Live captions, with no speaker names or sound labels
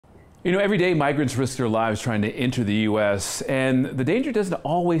You know, every day migrants risk their lives trying to enter the U.S., and the danger doesn't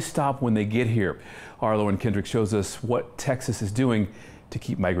always stop when they get here. Arlo and Kendrick shows us what Texas is doing to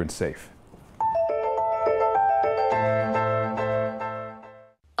keep migrants safe.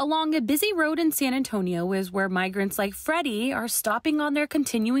 Along a busy road in San Antonio is where migrants like Freddie are stopping on their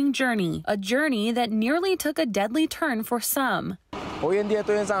continuing journey, a journey that nearly took a deadly turn for some. Hoy en día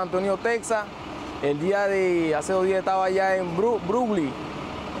estoy en San Antonio, Texas. El día de hace 2 días estaba allá en Brownsville,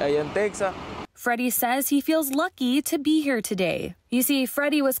 allá en Texas. Freddie says he feels lucky to be here today. You see,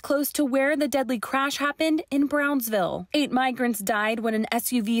 Freddie was close to where the deadly crash happened in Brownsville. 8 migrants died when an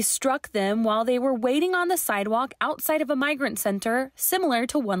SUV struck them while they were waiting on the sidewalk outside of a migrant center, similar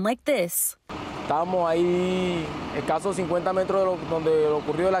to one like this. Estábamos ahí escasos 50 metros de donde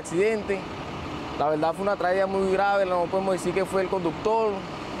ocurrió el accidente. La verdad fue una tragedia muy grave, no podemos decir que fue el conductor,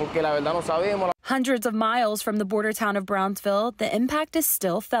 porque la verdad no sabemos. Hundreds of miles from the border town of Brownsville, the impact is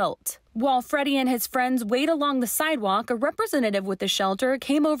still felt. While Freddie and his friends wait along the sidewalk, a representative with the shelter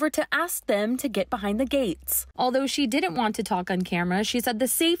came over to ask them to get behind the gates. Although she didn't want to talk on camera, she said the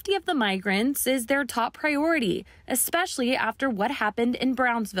safety of the migrants is their top priority, especially after what happened in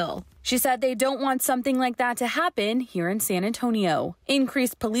Brownsville. She said they don't want something like that to happen here in San Antonio.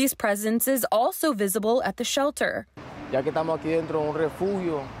 Increased police presence is also visible at the shelter. Ya que estamos aquí dentro de un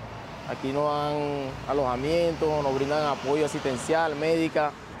refugio, aquí nos dan alojamiento, nos brindan apoyo asistencial,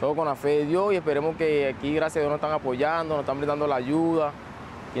 médica, todo con la fe de Dios, y esperemos que aquí, gracias a Dios, nos están apoyando, nos están brindando la ayuda,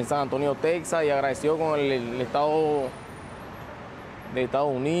 aquí en San Antonio, Texas, y agradecido con el Estado de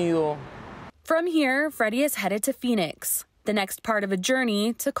Estados Unidos. From here, Freddie is headed to Phoenix, the next part of a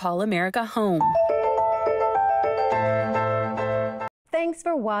journey to call America home. Thanks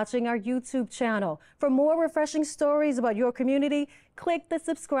for watching our YouTube channel. For more refreshing stories about your community, click the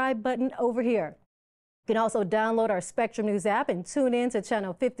subscribe button over here. You can also download our Spectrum News app and tune in to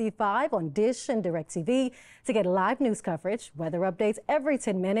Channel 55 on Dish and DirecTV to get live news coverage, weather updates every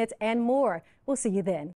 10 minutes, and more. We'll see you then.